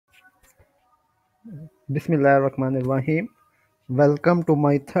Bismillahirrahmanirrahim. Welcome to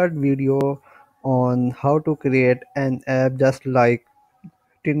my third video on how to create an app just like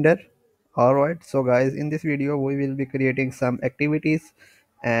Tinder. Alright, so guys, in this video we will be creating some activities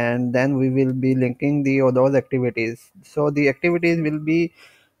and then we will be linking those activities. So the activities will be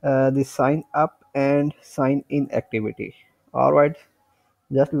the sign up and sign in activity. Alright,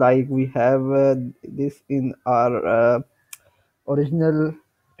 just like we have this in our original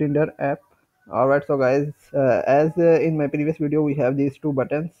Tinder app. Alright, so guys, as in my previous video, we have these two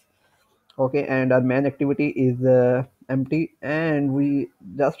buttons. Okay, and our main activity is empty, and we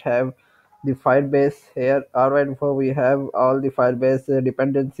just have the Firebase here. Alright, so we have all the Firebase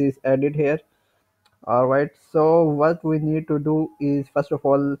dependencies added here. Alright, so what we need to do is first of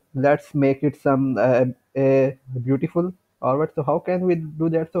all, let's make it some beautiful. Alright, so how can we do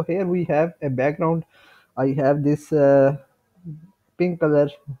that? So here we have a background. I have this pink color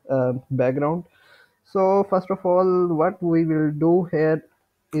background. So first of all, what we will do here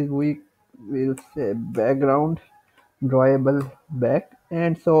is we will say background drawable back,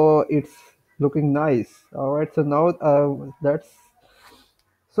 and so it's looking nice. All right, so now that's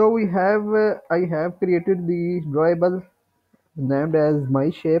so we have I have created the drawable named as my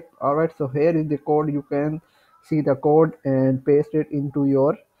shape. All right, so here is the code. You can see the code and paste it into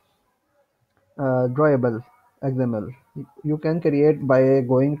your drawable XML. You can create by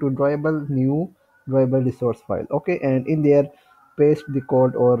going to drawable new drawable resource file. Okay, and in there paste the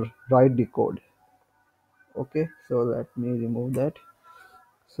code or write the code. Okay, so let me remove that.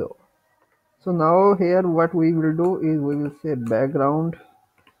 So so now here what we will do is we will say background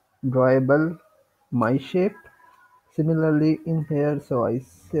drawable my shape. Similarly in here, so I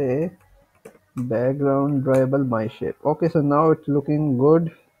say background drawable my shape. Okay, so now it's looking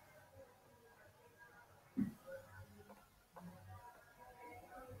good.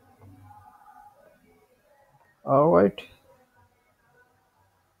 All right,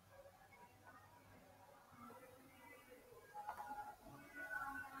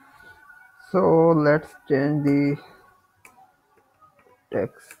 so let's change the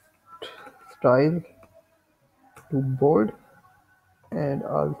text style to bold, and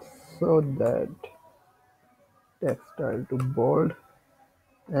also that text style to bold,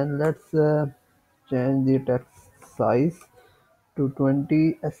 and let's change the text size to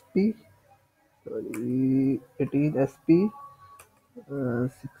 20 sp, sorry, 18 sp.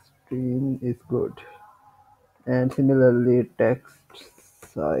 16 is good, and similarly text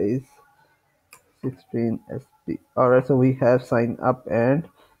size 16 sp. Alright, so we have sign up and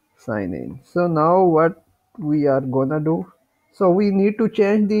sign in. So now what we are gonna do, so we need to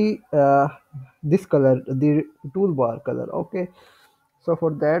change the this color, the toolbar color. Okay, so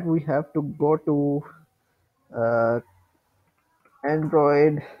for that we have to go to uh,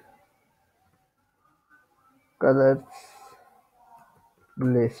 Android colors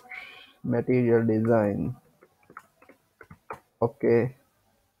list, material design. Okay,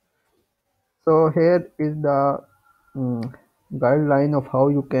 so here is the mm, guideline of how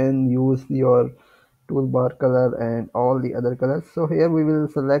you can use your toolbar color and all the other colors. So here we will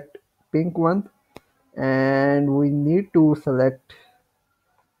select pink one, and we need to select,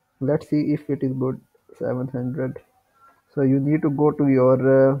 let's see if it is good, 700. So you need to go to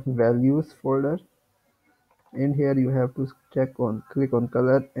your values folder. In here you have to check on, click on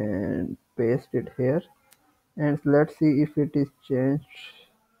color and paste it here, and let's see if it is changed.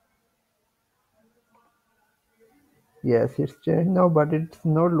 Yes, it's changed now, but it's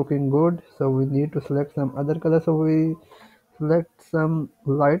not looking good, so we need to select some other color. So we select some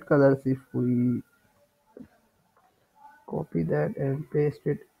light colors. If we copy that and paste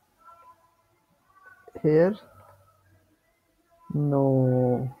it here,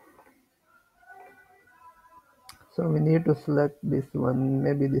 no, so we need to select this one.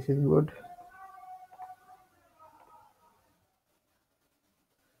 Maybe this is good.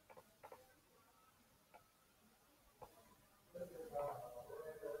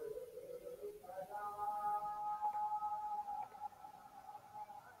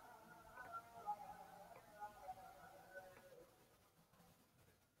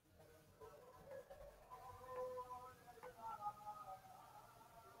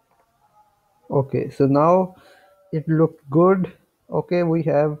 Okay, so now it looked good. Okay, we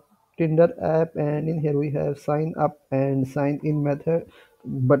have Tinder app, and in here we have sign up and sign in method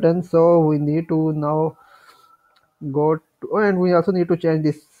button. So we need to now go to, oh, and we also need to change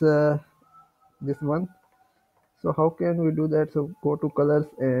this one. So how can we do that? So go to colors,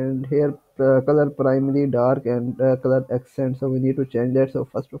 and here color primary dark and color accent. So we need to change that. So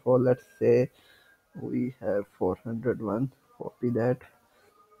first of all, let's say we have 401. Copy that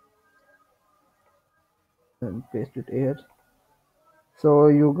and paste it here. So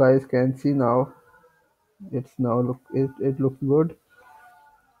you guys can see now it's now it looks good.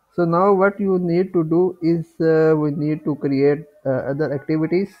 So now what you need to do is we need to create other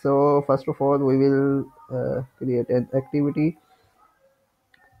activities. So first of all we will create an activity,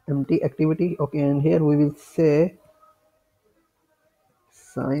 empty activity. Okay, and here we will say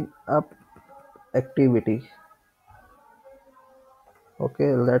sign up activity.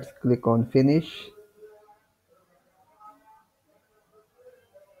 Okay, let's click on finish,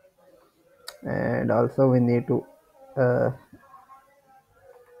 and also we need to uh,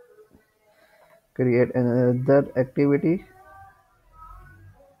 create another activity,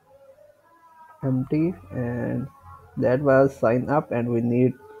 empty, and that was sign up, and we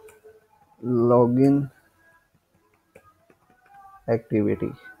need login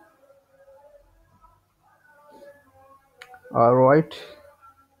activity. All right.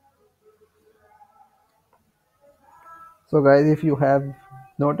 So guys, if you have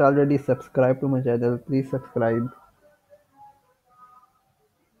not already subscribed to my channel, please subscribe.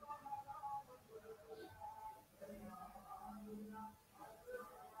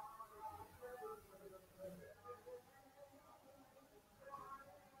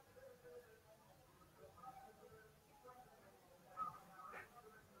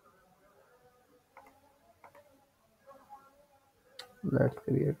 Let's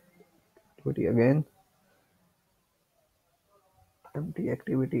create activity again, empty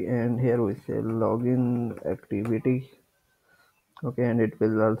activity, and here we say login activity. Okay, and it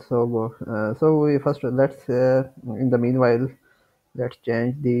will also go. So we first let's in the meanwhile let's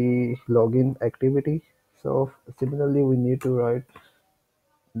change the login activity. So similarly we need to write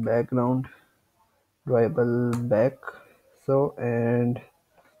background variable back. So and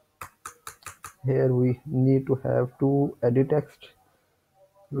here we need to have two edit text,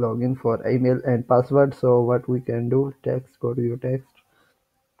 login for email and password. So what we can do, text, go to your text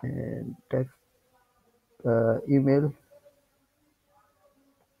and text email.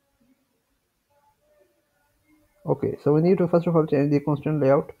 Okay, so we need to first of all change the constant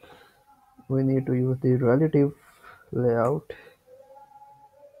layout. We need to use the relative layout,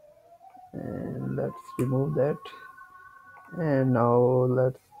 and let's remove that, and now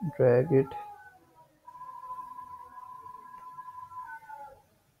let's drag it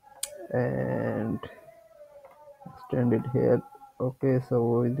and extend it here. Okay,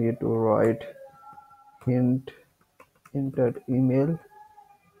 so we need to write hint insert email,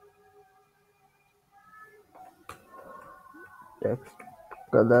 text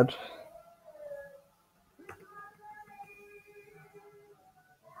color.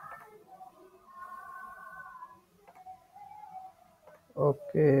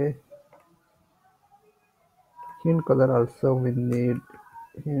 Okay, hint color also we need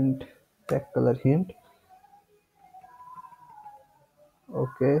hint, text color hint.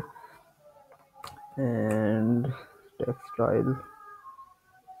 Okay, and text style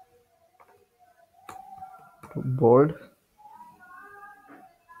to bold.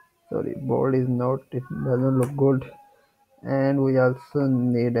 Sorry, bold is not, it doesn't look good. And we also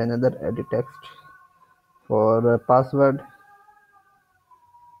need another edit text for password.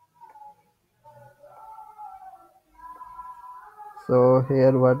 So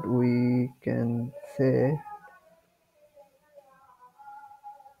here what we can say,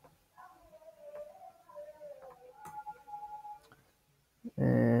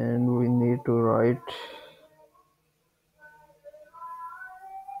 and we need to write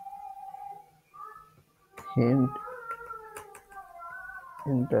hint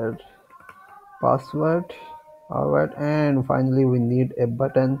enter password. Alright, and finally we need a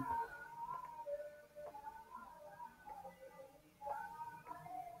button,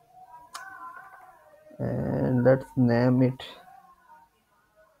 and let's name it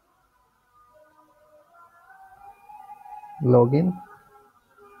login.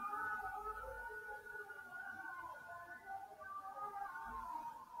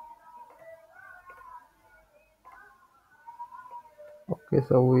 Okay,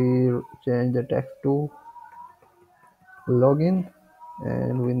 so we change the text to login,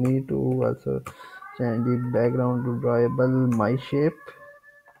 and we need to also change the background to drawable my shape.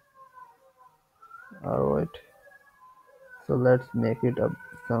 All right, so let's make it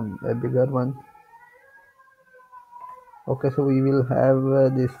a bigger one. Okay, so we will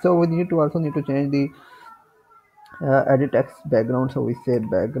have this. So we need to also need to change the edit text background. So we say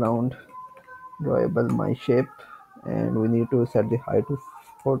background drawable my shape, and we need to set the height to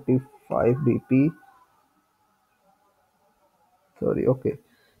 45 dp. Sorry. Okay,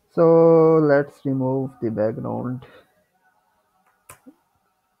 so let's remove the background.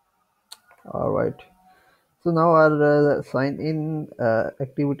 All right, So now our sign in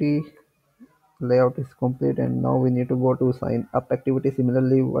activity layout is complete, and now we need to go to sign up activity.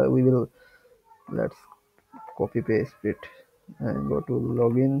 Similarly, we will, let's copy paste it and go to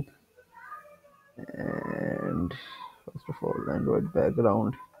login, and first of all Android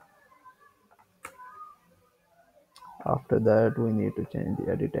background. After that we need to change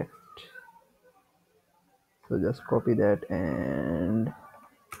the edit text, so just copy that, and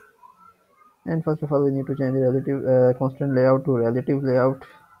first of all we need to change the relative constant layout to relative layout,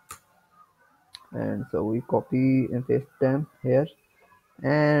 and so we copy and paste them here,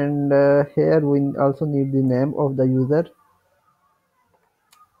 and here we also need the name of the user.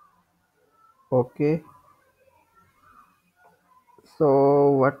 Okay,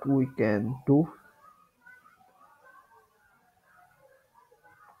 so what we can do,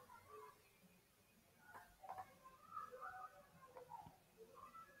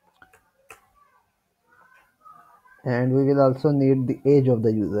 and we will also need the age of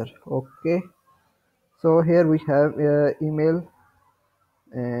the user. Okay, so here we have email,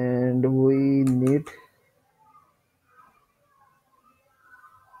 and we need,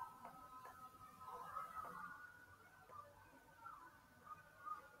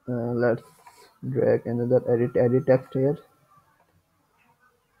 let's drag another edit text here,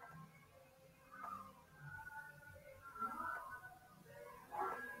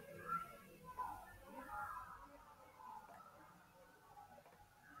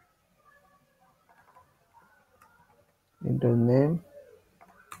 enter name.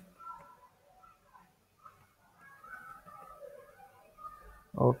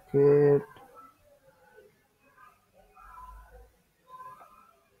 Okay,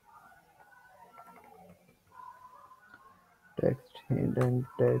 text hint and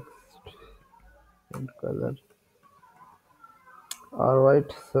text and color. All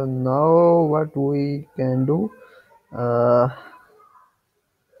right, so now what we can do, uh,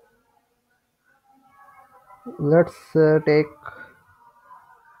 let's take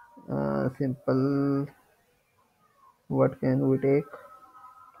simple, what can we take,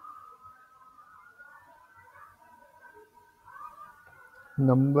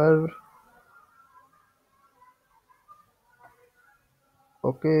 number.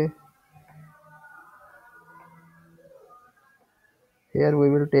 Okay, here we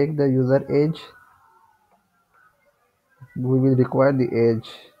will take the user age, we will require the age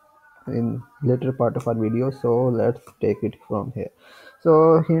in later part of our video, so let's take it from here.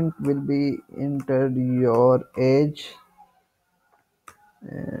 So hint will be enter your age,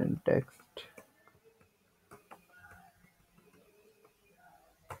 and text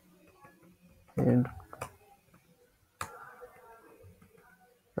and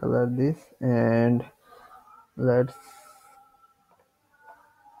color this, and let's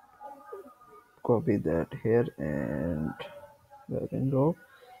copy that here and drag and drop.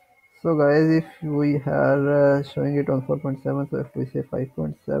 So guys, if we are showing it on 4.7, so if we say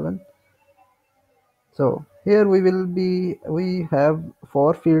 5.7, so here we have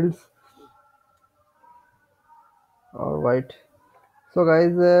four fields. All right, so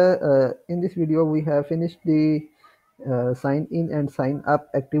guys, in this video we have finished the sign in and sign up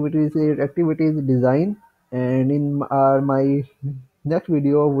activities design, and in my next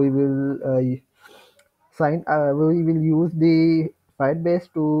video we will we will use the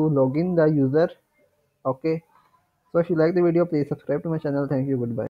Firebase to log in the user. Okay, so if you like the video, please subscribe to my channel. Thank you, goodbye.